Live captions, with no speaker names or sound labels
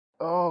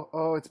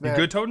Oh, it's bad.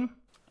 You good, Toten?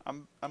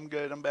 I'm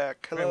good. I'm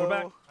back. Hello. Right, we're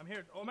back. I'm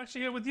here. Oh, I'm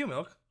actually here with you,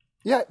 Milk.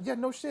 Yeah,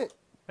 no shit.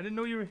 I didn't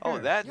know you were here. Oh,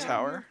 that Yeah,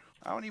 tower.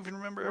 I don't even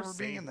remember ever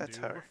being in that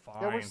dude. tower. We're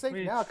Yeah, we're fine.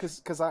 safe now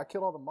because I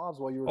killed all the mobs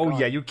while you were gone. Oh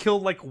yeah, you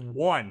killed like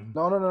one.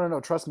 No.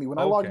 Trust me. When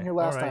I logged in here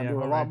last time, there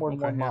were a lot more than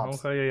one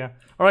mobs. Okay, yeah.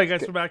 All right,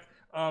 guys, we're back.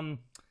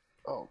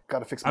 Oh,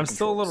 gotta fix my I'm controls.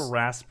 still a little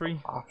raspy.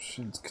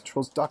 Options,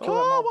 controls, doc. Kill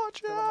that mob.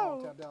 Watch Kill that mob,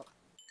 out! tabbed out.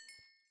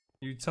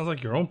 You sounds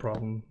like your own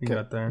problem you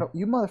got there. No,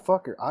 you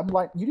motherfucker. I'm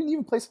like, you didn't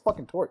even place a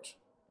fucking torch.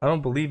 I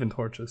don't believe in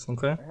torches.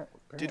 Okay.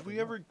 Did we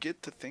ever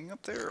get the thing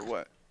up there or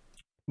what?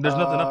 There's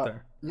nothing up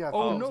there. Yeah.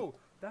 Oh no,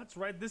 that's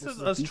right. This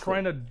is us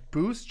trying to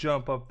boost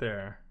jump up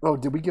there. Oh,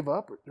 did we give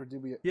up or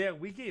did we? Yeah,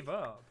 we gave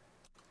up.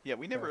 Yeah,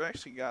 we never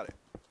actually got it.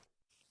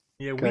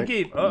 Yeah, we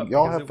gave up.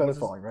 Y'all have feather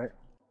falling, right?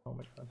 Oh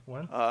my god,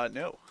 when?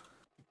 No.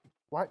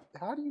 Why?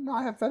 How do you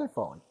not have feather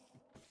falling?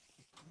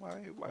 Why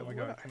Oh my would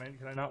god, I?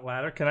 can I not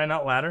ladder? Can I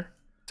not ladder?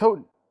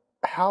 Toten,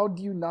 how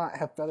do you not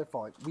have feather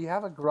falling? We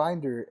have a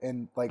grinder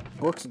and like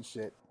books and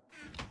shit.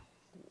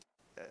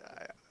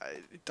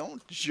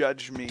 Don't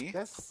judge me.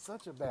 That's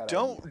such a bad idea.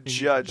 Don't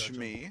judge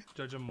me.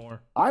 Judge him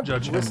more.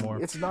 Judge him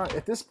more. It's not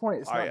at this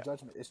point. It's not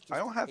judgment. It's just I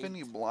don't have hate.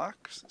 any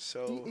blocks,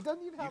 so He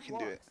doesn't even have you can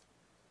blocks. do it.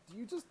 Do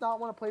you just not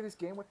want to play this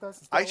game with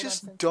us? Is that I what I'm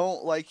just saying?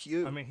 don't like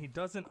you. I mean, he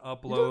doesn't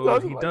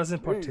upload. He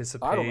doesn't me. I don't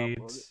participate.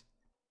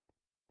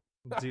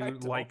 upload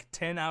Dude, like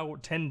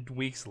 10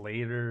 weeks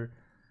later.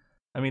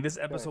 I mean, this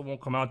episode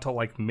won't come out till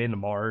like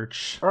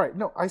mid-March. All right,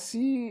 no, I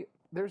see.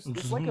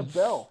 It's like a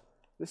bell.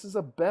 This is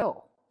a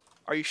bell.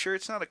 Are you sure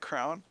it's not a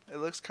crown? It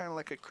looks kind of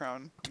like a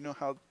crown. You know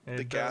how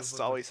the ghasts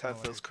always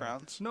have those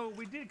crowns? No,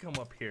 we did come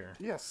up here.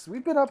 Yes,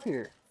 we've been up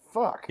here.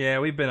 Fuck. Yeah,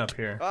 we've been up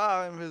here.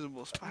 Ah,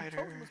 invisible Toten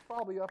spider. was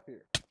probably up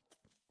here.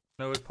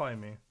 No, it's probably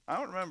me. I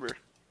don't remember.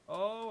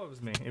 Oh, it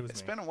was me. It was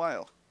It's me. been a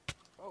while.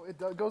 Oh, it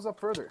goes up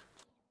further.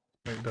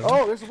 Wait, does it?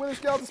 Oh, there's a wither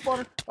skeleton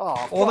spawner. Oh,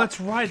 fuck. Oh, that's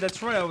right.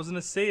 That's right. I was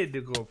gonna say it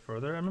did go up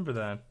further. I remember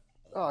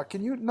that.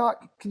 Can you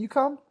not? Can you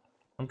come?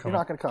 I'm coming. You're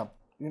not gonna come.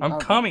 I'm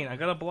coming. I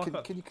gotta block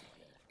up.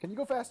 Can you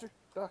go faster?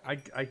 Duck. I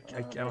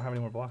don't have any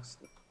more blocks.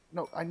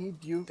 No, I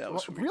need you. That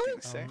was a weird really?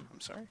 thing to say.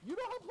 I'm sorry. You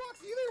don't have blocks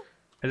either.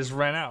 I just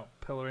ran out,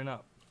 pillaring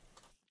up,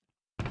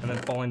 and then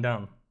falling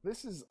down.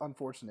 This is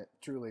unfortunate,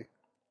 truly.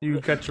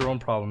 You got your own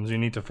problems. You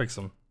need to fix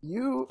them.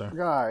 You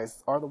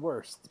guys are the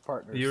worst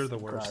partners. You're the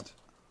in crime. worst.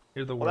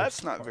 You're the worst. Well,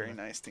 that's not a very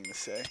nice thing to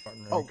say.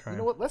 Oh, you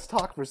know what? Let's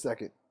talk for a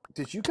second.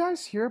 Did you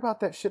guys hear about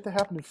that shit that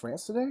happened in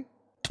France today?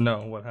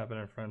 No, what happened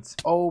in France?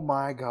 Oh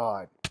my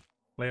god.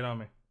 Lay it on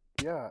me.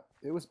 Yeah,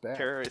 it was bad.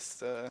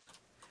 Terrorists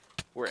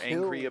were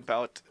angry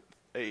about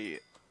a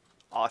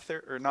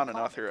author, or not an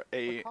author,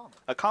 a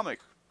comic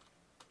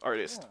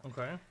artist. Yeah.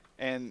 Okay.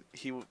 And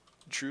he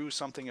drew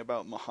something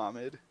about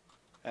Muhammad,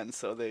 and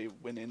so they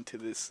went into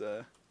this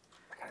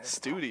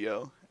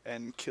studio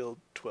and killed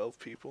 12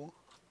 people.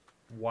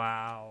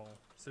 Wow.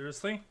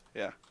 Seriously?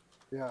 Yeah.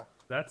 Yeah.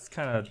 That's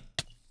kind of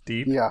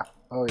deep. Yeah.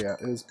 Oh yeah,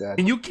 it was bad.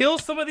 Can you kill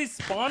some of these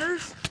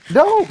spawners?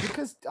 No,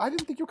 because I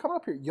didn't think you were coming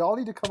up here. Y'all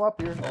need to come up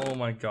here. Oh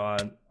my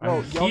god. No,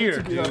 I'm y'all here,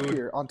 need to get dude. up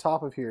here, on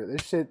top of here.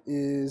 This shit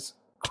is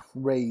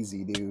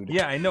crazy, dude.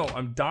 Yeah, I know.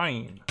 I'm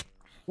dying.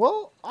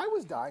 Well, I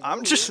was dying. I'm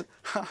earlier.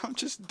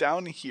 just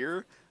down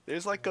here.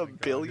 There's like a God, you're the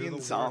billion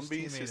worst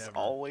zombies teammate just ever.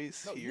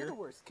 always No, you're here. the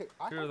worst. Okay,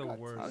 I You're the got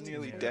worst. I'm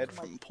nearly Yeah. dead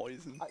from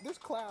poison. There's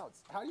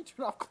clouds. How do you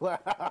turn off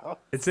clouds?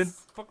 It's in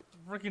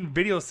freaking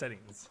video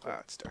settings. Wow,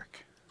 it's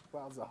dark.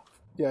 Clouds off.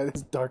 Yeah, it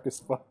is dark as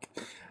fuck.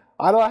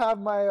 I don't have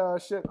my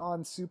shit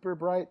on super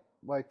bright,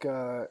 like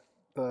the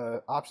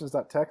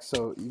options.txt,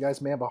 so you guys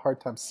may have a hard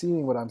time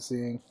seeing what I'm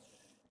seeing.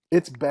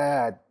 It's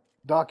bad.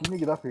 Doc, you need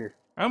to get up here.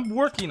 I'm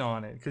working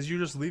on it because you're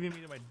just leaving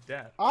me to my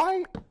death.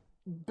 I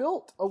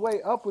built a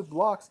way up with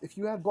blocks. If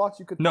you had blocks,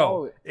 you could follow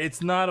No, it.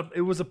 it's not.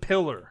 It was a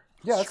pillar.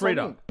 Yeah, that's straight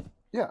what I mean. up.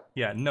 Yeah.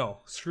 Yeah, no.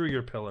 Screw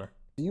your pillar.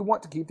 Do you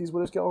want to keep these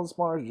wither skeleton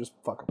spawners or just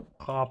fuck them?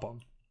 Pop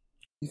them.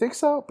 You think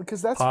so?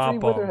 Because that's Pop free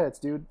 'em. wither heads,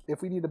 dude.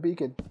 If we need a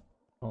beacon.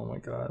 Oh my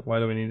god. Why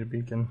do we need a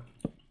beacon?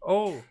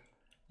 Oh,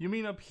 you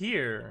mean up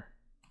here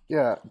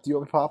Yeah. Do you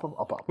want me to pop them?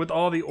 I'll pop 'em. with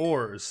all the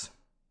ores?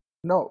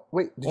 No.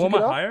 Wait. Did Oh, you am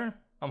get I up? higher?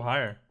 I'm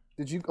higher.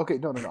 Did you? Okay.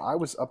 No. I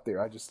was up there.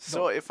 I just.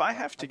 So no. if I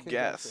have to can't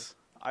get up guess,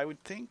 I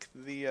would think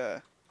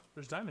the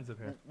There's diamonds up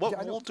here. what Yeah,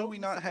 I know. wool do we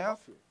Toten not said come have?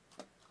 up here.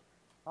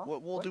 Huh?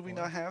 What wool do we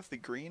not have? The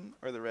green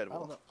or the red I don't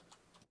wool? know.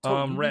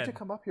 Toten, you Red. need to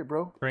come up here,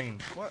 bro. Green.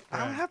 What? I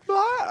Red. don't have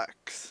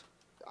blocks.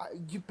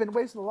 You've been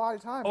wasting a lot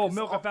of time. Oh, 'cause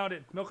milk! I found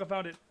it. Milk! I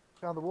found it.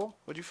 Found the wool.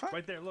 What'd you find?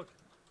 Right there. Look.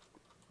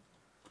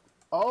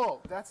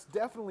 Oh, that's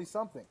definitely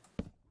something.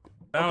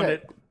 Found Okay.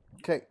 it.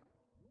 Okay.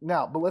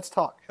 Now, but let's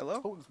talk.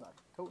 Hello? Toten's not.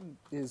 Toten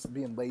is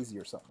being lazy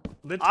or something.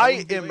 Literally I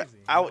am lazy.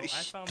 out You know,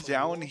 I found the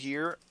down wool.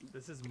 here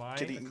This is my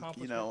getting, you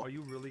accomplishment. know, Are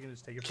you really gonna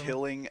just take it from me?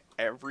 killing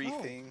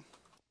everything.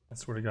 I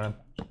swear to God.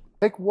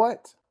 Like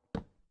what?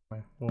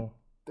 My wool.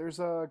 There's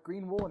a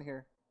green wool in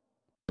here.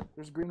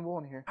 There's green wool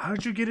in here. How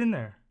did you get in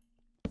there?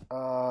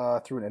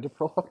 Through an ender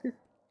pearl up here?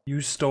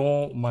 You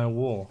stole my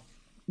wool.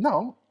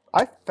 No,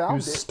 I You found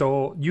it.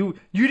 stole. You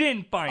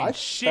didn't find I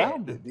shit.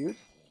 found it, dude.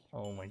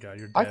 Oh my God,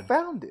 you're dead. I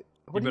found it.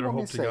 What You do you better want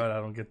me hope to to say? God I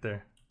don't get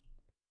there.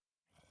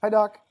 Hi,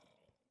 Doc.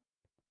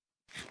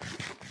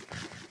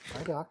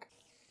 Hi, Doc.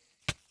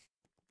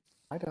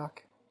 Hi,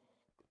 Doc.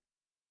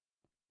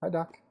 Hi,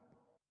 Doc.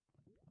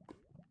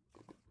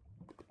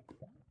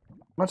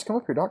 Why don't you come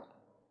up here, Doc?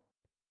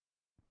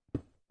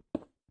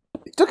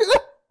 Took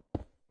it.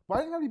 Why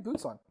didn't you have any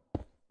boots on?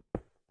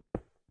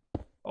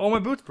 Oh, my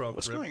boots broke.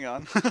 What's Rip. going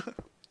on?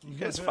 You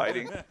guys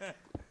fighting?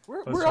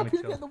 We're trying up to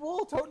here kill. getting the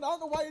wool, Toten. I don't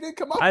know why you didn't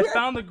come up I here.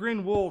 found the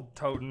green wool,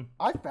 Toten.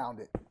 I found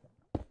it.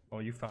 Oh,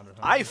 you found it,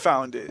 huh? I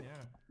found it.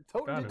 Yeah.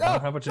 Toten, Found it, no, huh?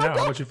 How about you no, now? no.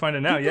 How about you find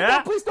it now? No,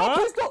 Yeah? please don't, Huh?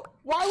 please don't.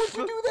 Why would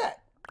you do that?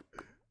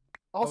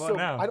 Also,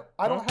 now?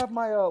 I don't have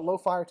my low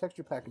fire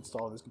texture pack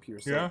installed on this computer.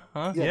 So Yeah?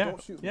 Huh? yeah, Yeah?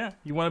 don't shoot me. Yeah?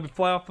 You want to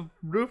fly off the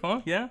roof,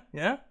 huh? Yeah?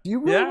 Yeah? Do you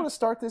really Yeah? want to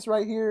start this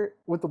right here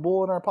with the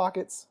wool in our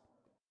pockets?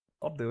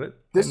 I'll do it.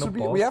 This Ain't no would be.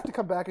 balls. We have to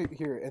come back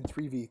here and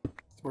 3v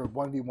or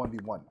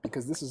 1v1v1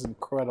 because this is an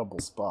incredible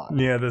spot.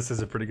 Yeah, this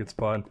is a pretty good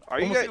spot.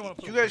 Are you guys?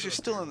 You guys are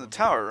still in the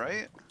tower,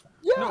 right?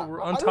 Yeah, No,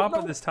 we're on I don't top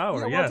of know. this tower,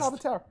 Yeah, we're yes. on top of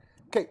the tower.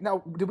 Okay,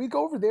 now did we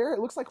go over there? It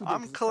looks like we did. I'm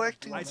 'cause it's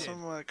collecting kind of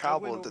some I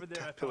cobble went to over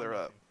there, I pillar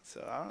found up.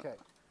 So I don't. Okay,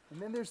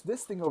 and then there's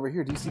this thing over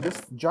here. Do you see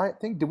this giant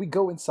thing? Did we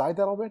go inside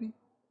that already?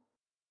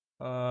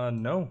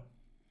 No.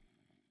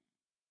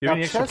 You Now, have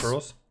any extra chest-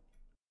 pearls?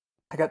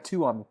 I got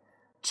 2 on me.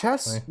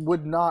 Chests Okay.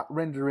 would not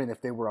render in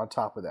if they were on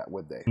top of that,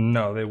 would they?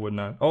 No, they would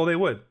not. Oh, they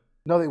would.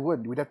 No, they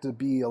wouldn't. We'd have to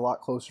be a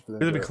lot closer for them.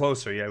 We would to be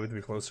closer, yeah, we would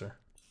be closer.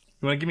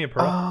 You want to give me a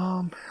pearl?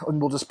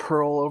 And we'll just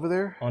pearl over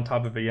there. On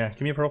top of it, yeah.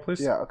 Give me a pearl,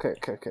 please? Yeah. Okay.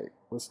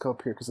 Let's go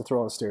up here because the throw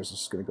on the stairs is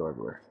just gonna go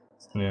everywhere.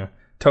 Yeah.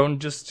 Tone,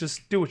 just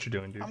do what you're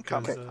doing, dude. I'm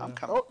coming. 'cause, I'm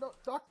coming. Oh no,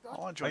 Doc. I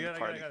want to I join got the it,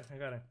 party. I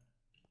got it.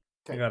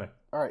 Okay. I got it.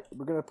 All right,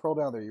 we're gonna pearl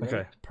down there. You ready?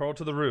 Okay, pearl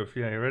to the roof.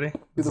 Yeah, you ready?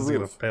 This the is gonna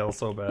roof. fail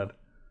so bad.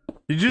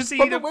 Did you see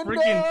From the the window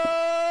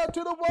freaking...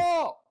 to the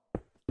wall.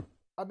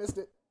 I missed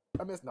it.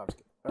 No, I'm just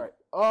kidding. All right.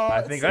 I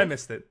it's think safe. I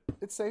missed it.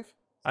 It's safe.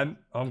 I'm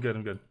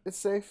good. It's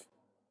safe.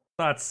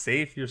 Not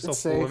safe. You're so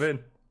It's full of safe.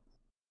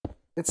 it.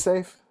 It's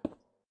safe.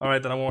 All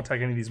right, then I won't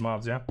attack any of these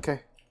mobs. Yeah.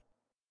 Okay.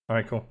 All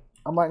right, cool.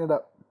 I'm lighting it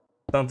up.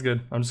 Sounds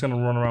good. I'm just gonna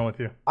run around with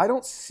you. I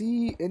don't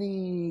see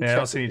any. Yeah, I don't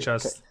chests see any up here.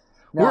 chests. Okay.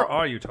 Now, Where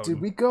are you, Toad? Did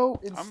we go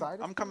inside?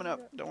 I'm coming up.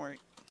 Don't worry.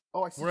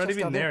 Oh, I see. We're not chests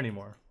even down there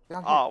anymore.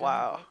 Down here, Oh down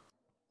wow. here.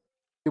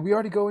 Did we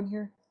already go in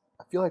here?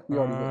 I feel like we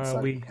already went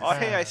inside. we- Oh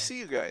hey, I Ah. see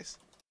you guys.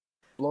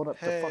 Blown up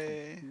the Hey.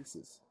 fucking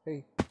pieces.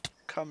 Hey,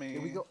 Coming.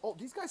 here we go. Oh,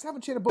 these guys have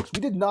enchanted books.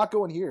 We did not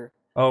go in here.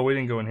 Oh, we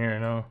didn't go in here.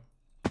 No.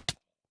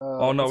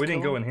 Oh no, let's we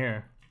didn't kill go them. in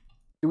here.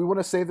 Do we want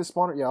to save the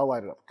spawner? Yeah, I'll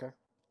light it up. Okay.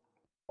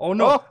 Oh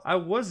no, Oh! I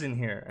was in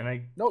here, and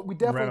I No, we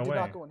definitely Ran did away.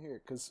 not go in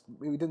here because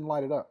we didn't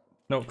light it up.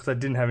 no, because I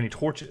didn't have any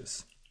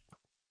torches.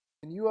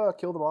 Can you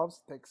kill the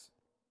mobs? Thanks.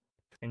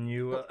 And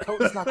you.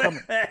 Toad's not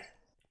coming.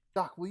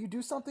 Doc, will you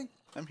do something?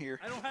 I'm here.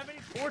 I don't have any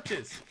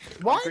torches.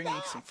 Why I'm bringing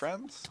not? some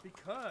friends.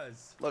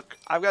 Because. Look,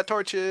 I've got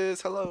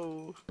torches.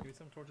 Hello. Give me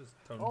some torches,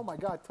 Tony. Oh my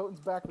God,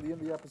 Toten's back for the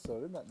end of the episode.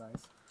 Isn't that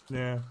nice?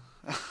 Yeah.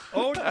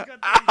 Oh, you got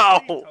Ow!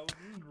 33, Toten.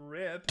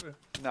 Rip.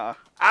 Nah.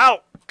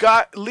 Ow!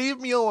 God, leave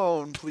me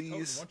alone, Toten, why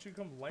please. don't you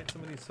come light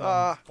some of these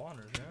Uh,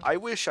 spawners, yeah? I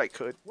wish I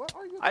could. What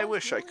are you? I guys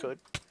wish I doing? could.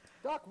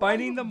 Doc, why are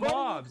Fighting you the running in-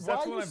 mobs, why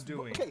that's are what you I'm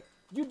doing. Okay,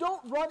 you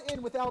don't run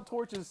in without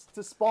torches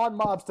to spawn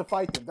mobs to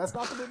fight them. That's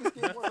not the way this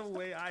game That's works. the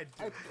way I do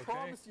I it, okay?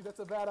 promise you, that's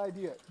a bad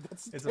idea.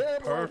 That's It's a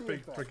terrible perfect idea,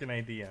 in fact. freaking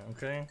idea,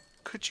 okay?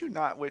 Could you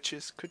not,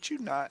 witches? Could you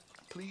not,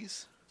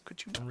 please?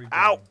 Could you I'm not? redoing.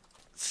 Ow!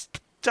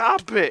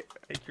 Stop it!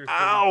 Take your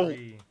Ow!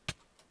 33.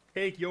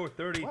 Take your What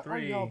are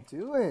 33. y'all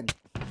doing?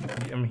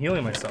 I'm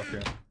healing myself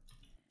here.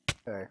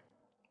 Okay,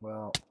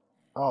 well,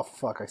 oh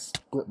fuck, I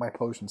split my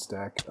potion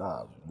stack.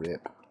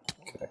 Rip.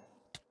 Okay.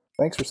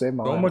 Thanks for saving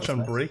my So life. much That's on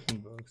nice. breaking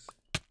books.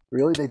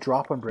 Really? They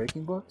drop on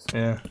breaking books?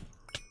 Yeah.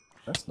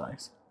 That's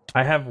nice.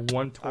 I have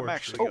one torch. I'm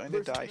actually dude. going to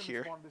there's an die enemy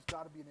here. spawner. There's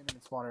gotta be an enemy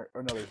spawner.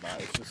 Or no, there's not.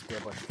 It's just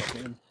a bunch of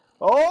fucking...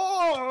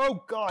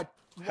 Oh God!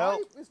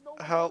 Help. Why is no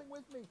one Help. coming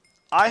with me?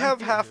 I I'm have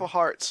here, half dude. a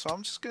heart, so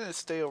I'm just gonna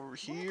stay over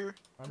here.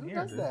 I'm Who here,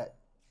 does dude. that?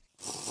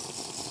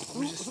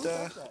 I'm Who just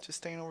does that? just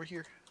staying over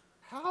here.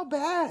 How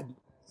bad?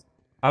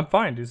 I'm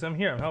fine, dude. I'm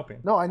here. I'm helping.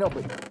 No, I know,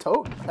 but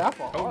Toten, half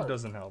a Toten heart.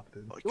 doesn't help,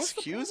 dude. What's the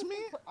Excuse point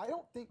me? of I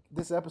don't think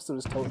this episode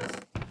is Toten's.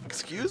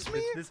 Excuse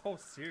me? This whole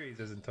series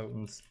isn't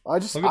Toten's. I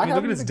just Look at- I look at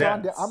haven't his even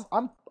gone down.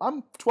 stats.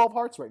 I'm 12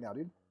 hearts right now,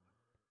 dude.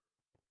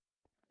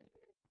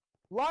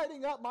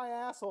 Lighting up my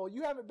asshole.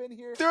 You haven't been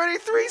here.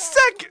 33 Yeah,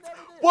 seconds! you never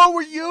did. What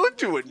were you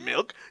doing,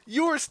 Milk?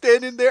 You were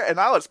standing there and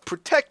I was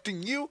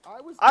protecting you.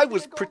 I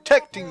was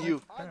protecting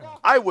you.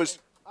 I was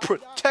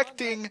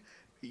protecting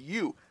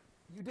you.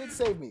 You did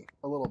save me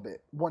a little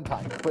bit one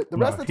time, but the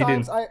No, rest of the he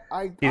times didn't.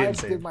 I He didn't did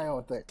save. my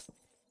own thing.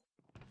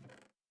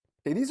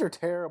 Okay, these are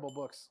terrible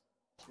books.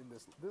 In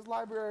this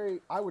library,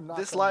 I would not.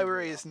 This come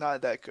library here. is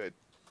not that good.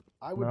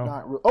 I would No.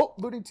 not. Oh,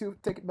 looting 2.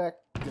 Take it back.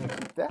 Gonna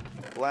keep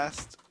that.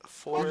 Last You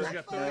four. just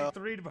got No.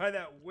 33 by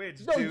that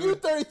witch, No, dude. you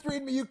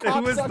 33'd me, you It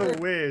was the cocksucker.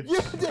 witch.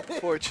 You did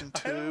it. Fortune I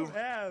 2. don't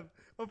have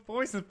a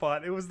poison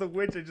pot. It was the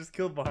witch I just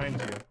killed behind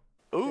you.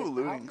 Ooh, Okay, I'm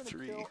looting gonna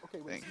 3. kill-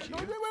 okay, wait, Thank no,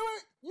 you.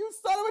 wait. You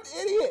son of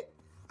an idiot.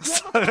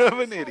 Son of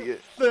an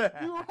idiot. You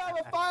have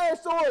a fire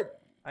sword.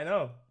 I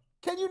know.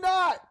 Can you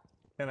not?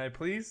 Can I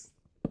please?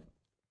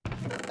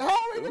 How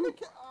are you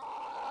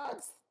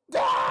gonna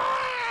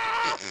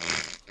stop!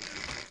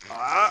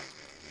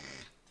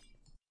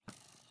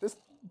 This,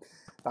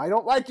 I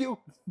don't like you.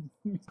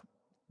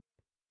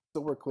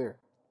 So we're clear.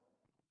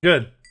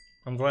 Good.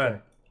 I'm glad.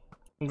 Okay.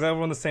 I'm glad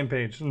we're on the same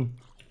page.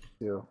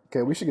 Yeah.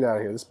 Okay, we should get out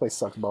of here. This place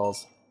sucks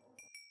balls.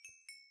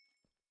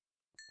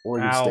 Or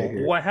you stay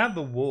here. Well, I have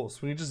the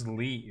wolves. We can just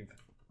leave.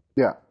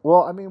 Yeah.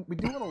 Well, I mean, we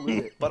do want to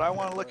loot it. But I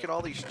want to look at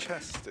all these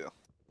chests still.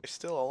 There's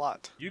still a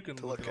lot. You can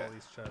to look look at at. all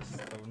these chests.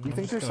 So You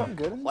think there's something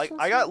good in this Like,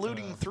 chest? I got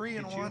looting 3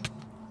 in 1.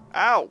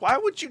 Ow, why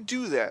would you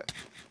do that?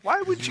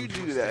 Why would you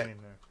do that?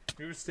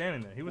 You were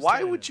standing there. He was Why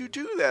standing would there. you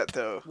do that,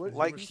 though? What-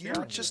 Like, you were you're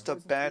standing just there. a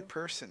bad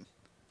person.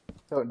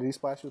 Oh, did he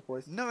splash you with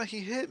poison? No, he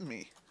hit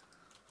me.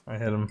 I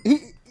hit him.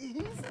 He's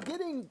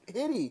getting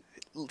hitty.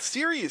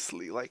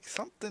 Seriously, like,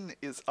 something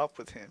is up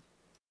with him.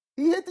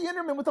 He hit the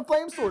Enderman with a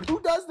flame sword.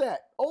 Who does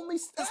that? Only.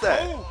 What's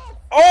that?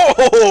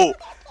 Oh!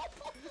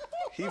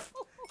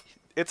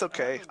 It's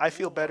okay. I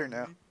feel better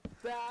now.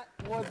 That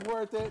was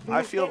worth it.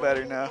 I feel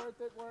better now.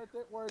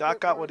 Worth Doc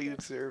it, got worth what he it.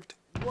 deserved.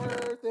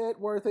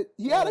 Worth it.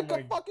 He had Oh a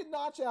my- fucking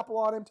notch apple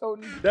on him,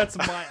 Toten. That's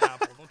my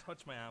apple. Don't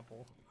touch my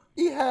apple.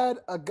 He had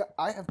a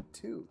I have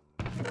 2.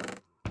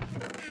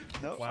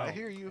 No, Wow. I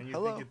hear you. And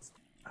Hello. think it's...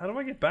 How do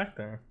I get back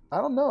there? I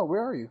don't know.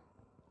 Where are you?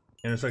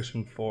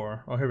 Intersection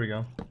 4. Oh, here we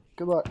go.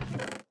 Good luck.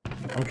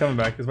 I'm coming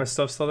back. Is my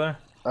stuff still there?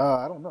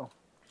 I don't know.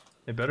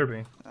 It better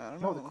be. I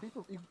don't No, know. the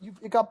creeper.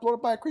 It got blown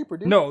up by a creeper,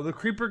 dude. No, the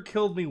creeper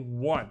killed me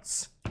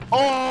once.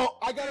 Oh,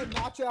 I got a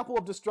notch apple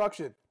of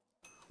destruction.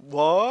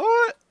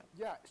 What?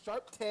 Yeah,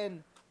 sharp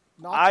 10.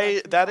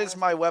 Notch That apple is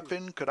my fire.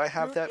 weapon. Could I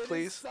have Dude, that, it is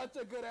please? such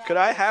a good Could apple.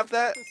 I have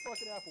that? This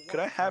fucking apple. Could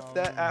I have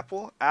that Um,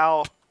 apple?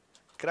 Ow.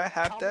 Could I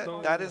have that?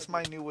 So- That is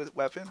my new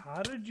weapon.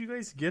 How did you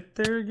guys get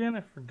there again? I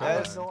I forgot.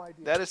 have That no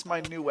idea. That is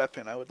my new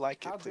weapon. I would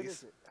like How it, good is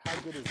please. it? How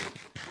good is it?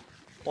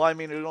 Well, I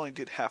mean, it only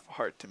did half a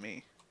heart to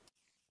me.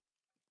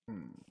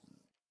 Hmm.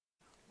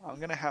 I'm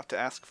gonna have to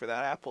ask for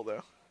that apple,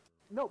 though.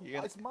 No, You're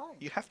gonna- it's mine.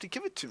 You have to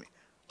give it to me.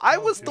 I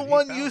No, was dude, the he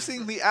one found it using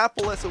first. the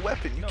apple as a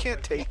weapon. You No,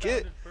 can't but he take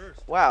found it.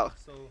 first. Wow.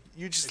 So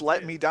You just it's let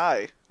his. me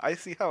die. I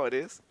see how it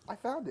is. I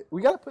found it.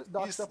 We gotta put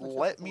Doc You stuff just in the chest.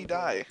 let before me we go,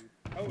 die. dude.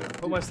 Oh,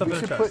 put my stuff We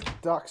in the should chest.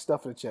 put Doc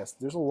stuff in the chest.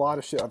 There's a lot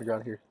of shit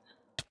underground here.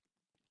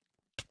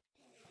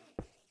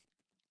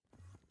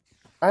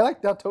 I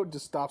like how Toad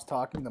just stops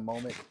talking the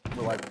moment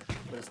we're like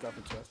put his stuff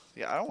in chest.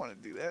 Yeah, I don't want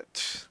to do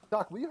that.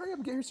 Doc, will you hurry up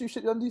and get your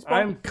shit done these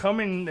I'm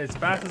coming as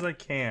fast as I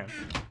can.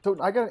 Toad,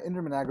 I got an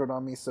Enderman aggroed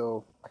on me,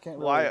 so I can't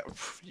really. Why?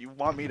 You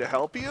want me to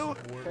help you?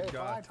 Swear Okay, to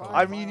God, fine, Tony.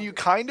 I mean, you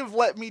kind of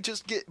let me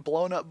just get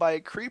blown up by a Yeah,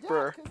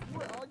 creeper. because you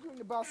were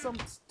arguing about some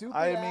stupid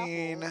I apple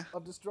mean-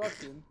 of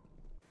destruction.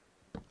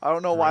 I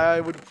don't know why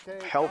I would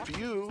Okay, help Doc,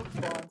 you.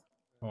 respond.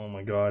 Oh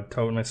my God,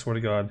 Toten! I swear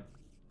to God.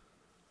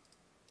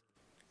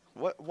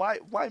 What?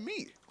 Why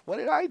me? What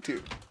did I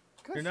do?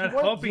 'Cause You're not you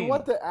want, helping. You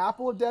want the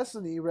apple of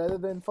destiny rather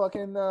than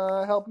fucking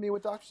help me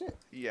with Doc shit.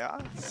 Yeah.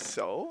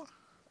 So,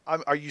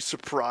 are you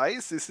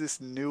surprised? Is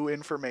this new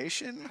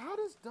information? How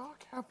does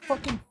Doc have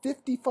fucking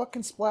 50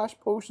 fucking splash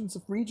potions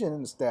of regen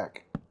in the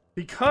stack?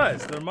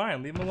 Because they're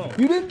mine. Leave them alone.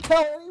 You didn't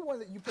tell anyone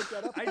that you picked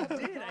that up. I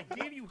did. I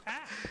gave you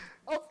half.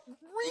 Of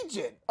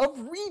regen. Of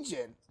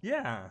regen.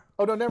 Yeah.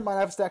 Oh no, never mind.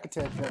 I have a stack of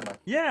 10. Never mind.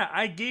 Yeah,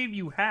 I gave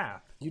you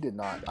half. You did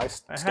not. I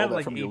stole had, that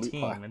like, from your loot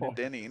 18. pile. I didn't-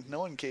 Denny, no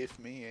one gave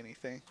me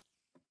anything.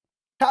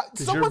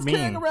 Someone's you're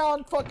carrying mean.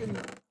 around fucking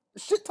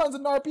shit tons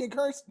of Narpian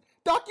currency.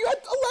 Doc, you had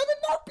 11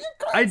 Narpian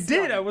currency. I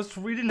did. on I you. was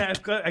reading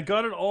that. I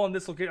got it all in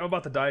this location. I'm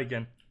about to die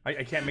again.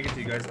 I can't make it to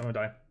you guys. I'm gonna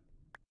die.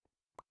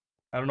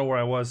 I don't know where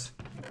I was.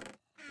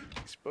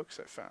 These books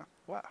I found.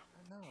 Wow.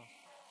 I know.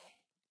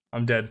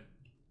 I'm dead.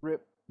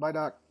 Rip. Bye,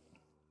 Doc.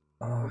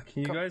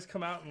 Can you guys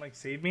come out and like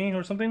save me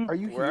or something? Are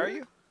you Where here? are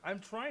you? I'm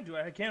trying to.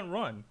 I can't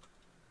run.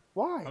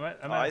 Why?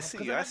 I'm Oh, I at- see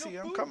 'cause you. I have see no you.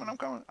 I'm food. coming. I'm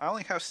coming. I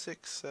only have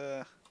 6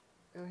 Oh,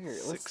 here,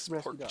 let's 6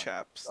 rescue pork Doc.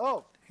 chaps.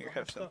 Oh, Here,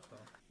 have some. Stuff, though.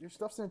 your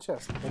stuff's in the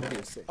chest. Over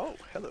here, safe. Oh,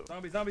 hello.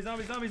 Zombies! Guys!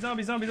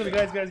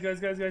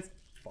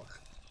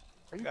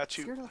 Are you Got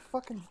you. scared of the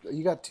fucking?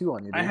 You got 2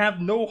 on you, dude. I have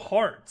no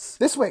hearts.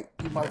 This way,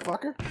 you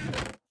motherfucker.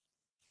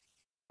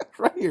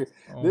 Right here.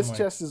 Oh This my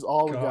chest is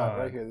all we got. God.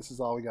 Right here. This is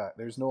all we got.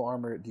 There's no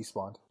armor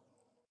despawned.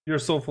 You're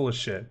so full of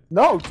shit.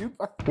 No, dude.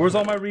 Where's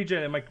all my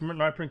regen and my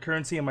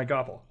currency and my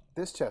gobble?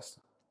 This chest.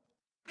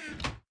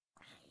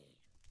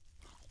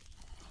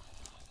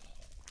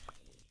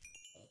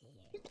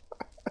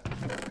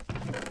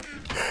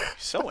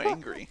 So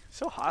angry.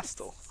 So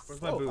hostile.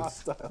 Where's my So boots?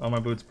 hostile. Oh, my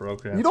boots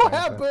broke. Yeah, You it's don't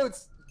fine, have it's fine.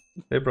 boots.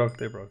 They broke.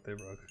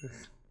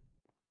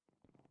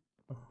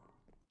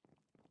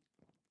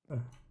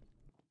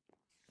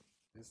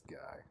 This guy.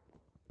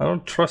 I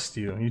don't trust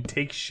you. You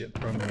take shit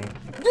from me.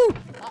 Dude.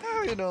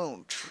 I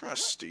don't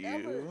trust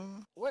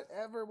you.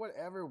 Whatever. I'm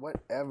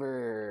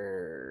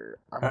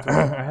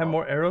I have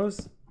more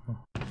arrows.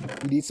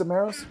 You need some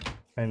arrows?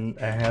 And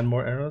I had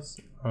more arrows.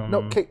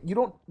 No, okay. You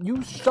don't.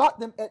 You shot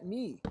them at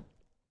me.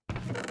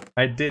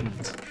 I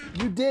didn't.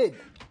 You did.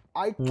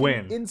 I can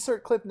When?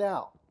 insert clip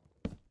now.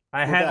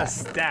 I had that. a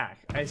stack.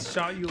 I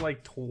shot you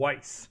like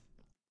twice.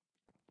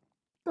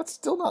 That's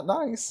still not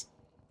nice.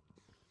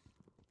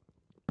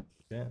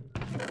 Yeah.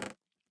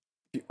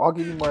 I'll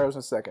give you more arrows in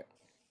a second.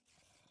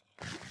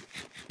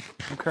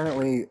 I'm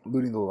currently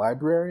looting the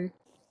library.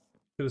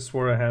 Could have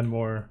swore I had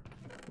more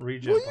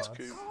regen pods. Calm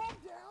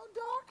down,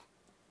 Doc?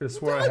 Could have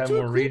swore I had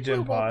more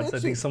regen pods. I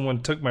think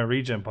someone took my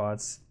regen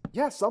pods.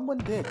 Yeah, someone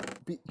did.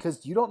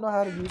 Because you don't know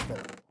how to use them.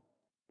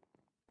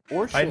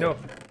 Or should. I know.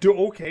 Dude,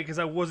 okay, because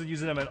I wasn't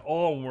using them at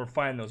all when we were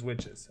fighting those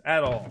witches.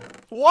 At all.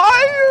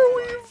 Why are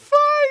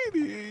we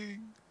fighting?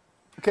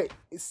 Okay,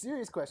 a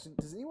serious question.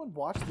 Does anyone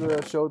watch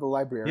the show The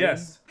Librarian?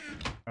 Yes.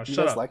 Now Do you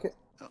shut guys up. like it?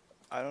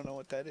 I don't know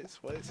what that is.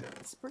 What is it?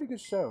 It's a pretty good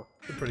show.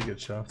 It's a pretty good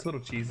show. It's a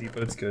little cheesy,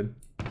 but it's good.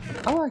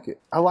 I like it.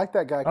 I like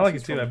that guy. I like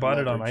it too. I bought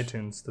it on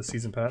iTunes, the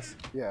season pass.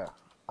 Yeah.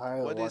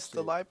 What is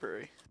the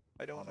library?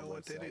 I don't know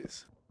what that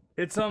is.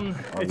 It's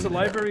a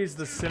library is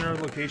the center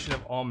location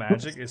of all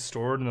magic is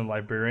stored, and the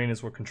librarian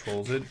is what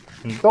controls it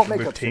and Don't make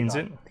up shit. retains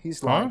Doc. it.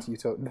 He's lying to you,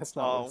 Toten. That's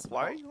not. Oh, what it's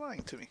why are about. you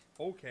lying to me?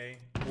 Okay,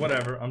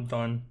 whatever. I'm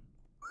done.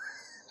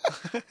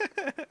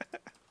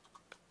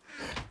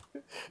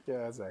 Yeah,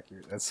 that's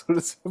accurate. That's what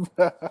it's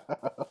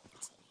about.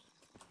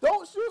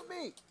 Don't shoot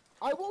me!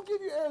 I won't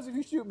give you arrows if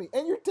you shoot me,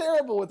 and you're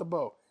terrible with a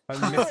bow.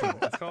 I'm missing.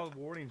 It's called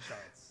warning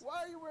shots.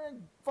 Why are you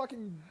wearing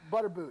fucking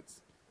butter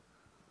boots?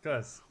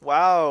 Cause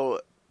Wow.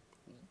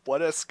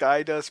 What a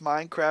Sky Does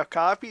Minecraft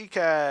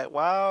copycat.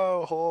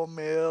 Wow,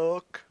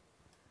 WholeMilk.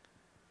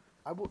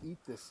 I will eat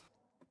this.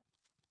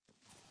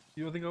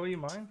 you don't think I'll eat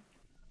mine?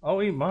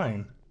 I'll eat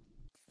mine.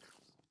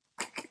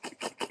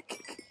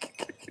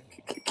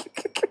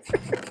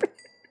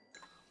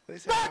 What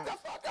is that?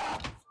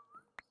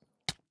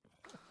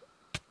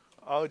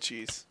 Oh,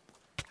 jeez.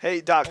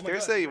 Hey, Doc, Oh my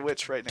there's God. a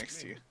witch right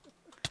next to you.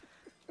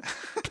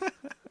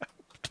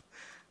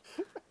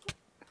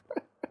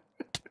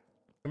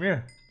 Come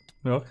here,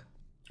 Milk.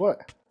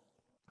 What?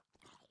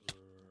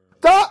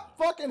 Stop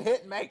fucking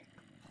hitting me!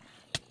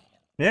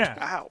 Yeah.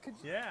 Ow.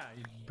 Yeah,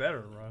 you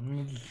better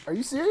run. Are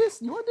you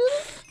serious? You want to do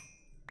this?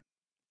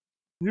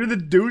 You're the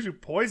douche who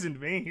poisoned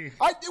me.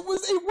 It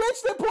was a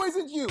witch that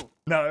poisoned you!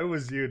 No, it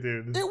was you,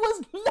 dude. It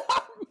was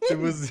not me! It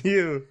was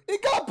you.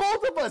 It got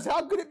both of us!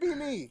 How could it be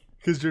me?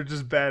 Because you're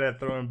just bad at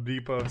throwing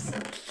debuffs.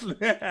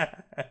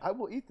 I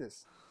will eat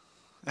this.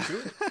 Do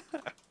it.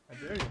 I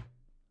dare you.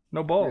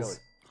 No balls.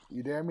 Really?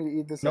 You dare me to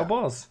eat this? No out?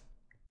 balls.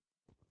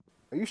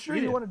 Are you sure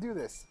Eat you it. want to do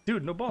this?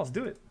 Dude, no balls.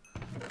 Do it.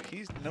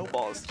 He's no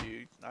balls,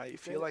 dude. I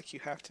feel like you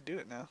have to do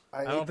it now.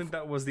 I don't think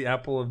that was the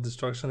apple of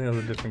destruction. I think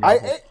that was a different I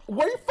apple. ate.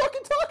 What are you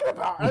fucking talking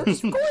about? I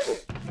just recorded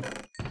it.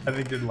 I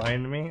think you're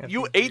lying to me.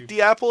 You ate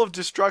the apple of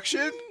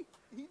destruction?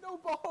 He no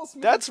balls.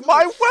 Me. That's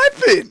my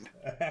weapon!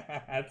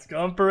 It's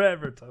gone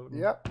forever, Toad.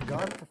 Yep,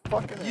 gone for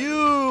fucking.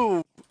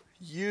 You!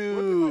 Look at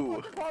my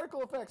fucking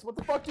particle effects. What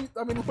the fuck do you?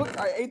 I mean, look,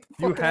 I ate the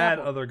You fucking had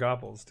apple. other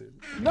gopples, dude.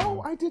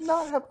 No, I did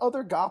not have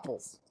other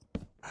gopples.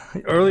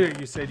 Earlier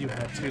you said you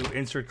had to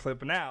insert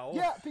clip now.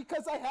 Yeah,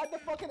 because I had the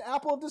fucking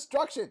apple of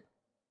destruction.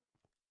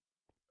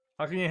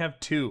 How can you have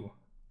two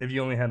if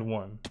you only had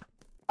one?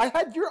 I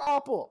had your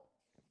apple.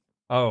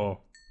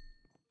 Oh.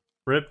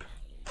 Rip.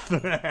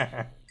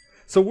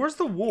 So where's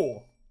the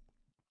wool?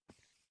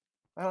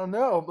 I don't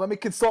know. Let me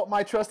consult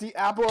my trusty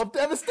apple of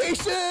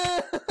devastation.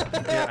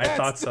 Yeah, I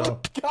thought so.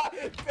 Got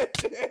it,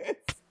 bitches.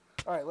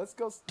 All right, let's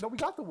go. No, we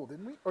got the wool,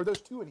 didn't we? Or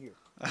there's two in here.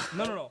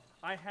 No.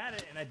 I had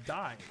it and I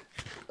died.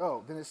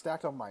 Oh, then it's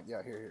stacked on mine.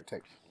 Yeah, here,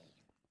 take.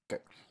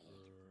 Okay.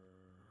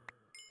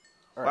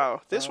 All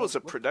Wow, this was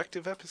a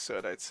productive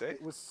episode, I'd say.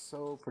 It was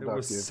so It productive.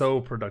 was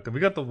so productive. We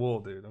got the wool,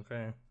 dude,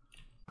 okay?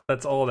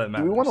 That's all that Do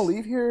matters. we want to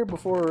leave here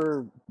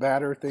before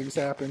badder things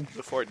happen?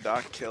 Before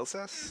Doc kills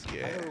us? I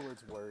Yeah. know the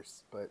word's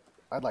worse, but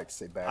I'd like to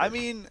say badder. I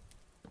mean,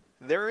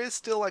 there is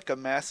still like a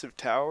massive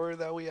tower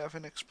that we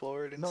haven't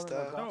explored and No, no,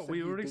 stuff. Doc No, said we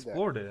you already did that.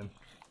 explored it.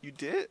 You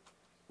did?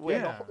 Wait,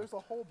 Yeah. There's a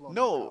hole blown in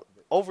the no, top of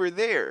it. over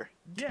there.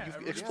 Yeah, You've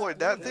everything- explored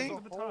yeah, that yeah, thing?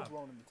 over the There's a hole top.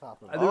 blown in the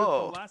top of I it. did it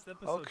Oh, the last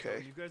episode. okay.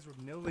 Too. You guys were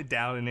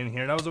nilly-dallying in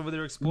here, and I was over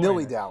there exploring.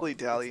 Nilly it. dally. Dilly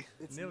dally.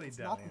 It's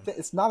Nilly-dally. not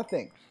it's not a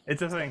thing.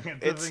 It's a thing.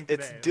 It's a thing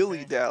It's today, dilly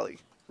okay? dally.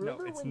 No,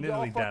 Remember it's when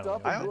y'all fucked nilly-dally.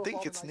 up and I blew don't up think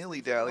all the it's nice nilly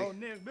pieces? dally. Oh,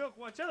 Nick, Milk,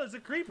 watch out! There's a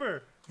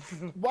creeper.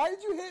 Why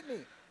did you hit me?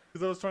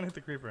 Because I was trying to hit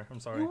the creeper. I'm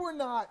sorry. You were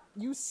not.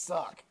 You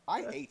suck.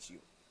 I hate you.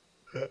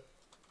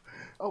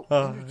 Oh,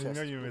 Oh, ender you chest.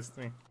 know you missed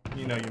me.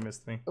 You know you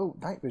missed me. Oh,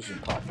 night vision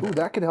pod. Ooh,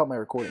 that could help my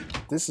recording.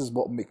 This is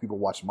what will make people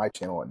watch my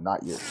channel and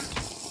not yours.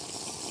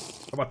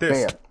 How about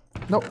this?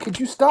 Bam. No, could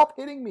you stop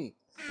hitting me?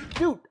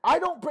 Dude, I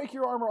don't break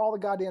your armor all the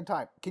goddamn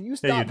time. Can you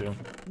stop? Yeah, you do.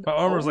 My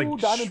armor's like Ooh,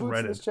 diamond boots in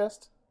shredded. this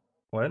chest.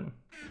 What?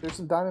 There's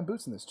some diamond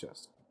boots in this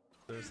chest.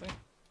 Seriously?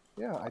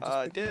 Yeah, I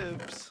just.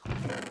 Dibs.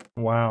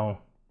 Wow.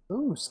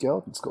 Ooh,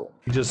 skeleton skull.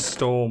 You just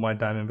stole my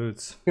diamond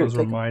boots. Here, Those were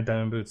take 'em. my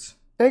diamond boots.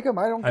 Take them.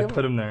 I don't I give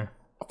put them. them there.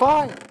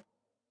 Fine.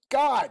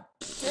 God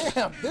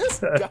damn, this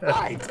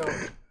guy,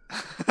 Tony.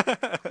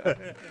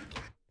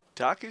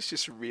 Doc is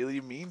just really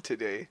mean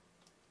today.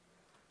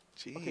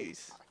 Jeez. Okay,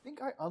 I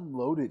think I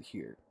unloaded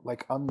here.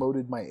 Like,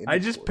 unloaded my inventory. I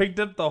just picked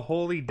up the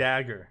holy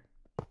dagger.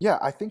 Yeah,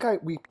 I think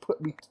we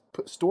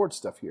put stored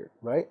stuff here,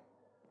 right?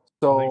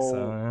 I So, think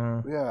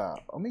so, yeah.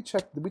 Let me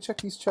check. Did we check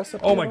these chests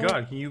up Oh here? my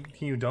god, can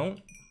you don't?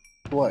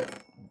 What?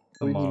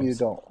 The What do you need me to mobs.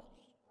 don't?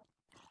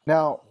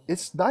 Now,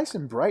 it's nice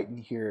and bright in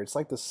here. It's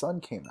like the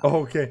sun came out. Oh,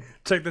 okay.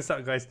 Check this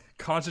out, guys.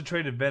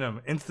 Concentrated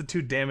venom.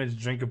 Institute damage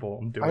drinkable.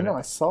 I'm doing I know, it.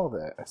 I saw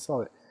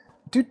that.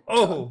 Dude,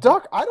 Oh.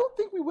 Doc, I don't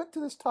think we went to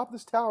this top of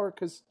this tower,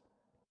 because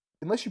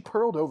unless you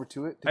pearled over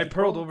to it. I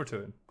pearled over to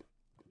it.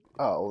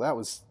 Oh, well, that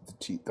was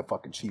the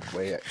fucking cheap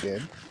way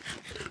in.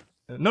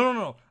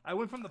 No. I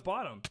went from the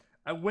bottom.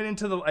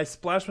 I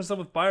splashed myself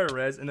with fire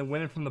res and then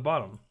went in from the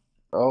bottom.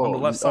 Oh, on the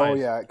left side. Oh,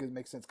 yeah, it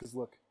makes sense, because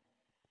look.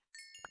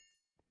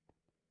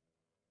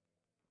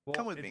 Well,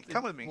 Come with me.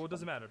 Come with me. Well, it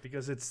doesn't matter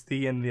because it's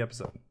the end of the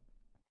episode.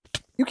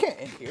 You can't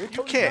end here.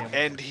 You can't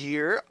end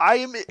here. I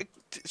am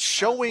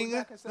showing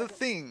the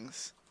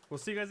things. We'll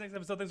see you guys next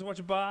episode. Thanks for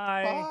watching.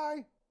 Bye.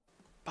 Bye.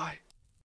 Bye.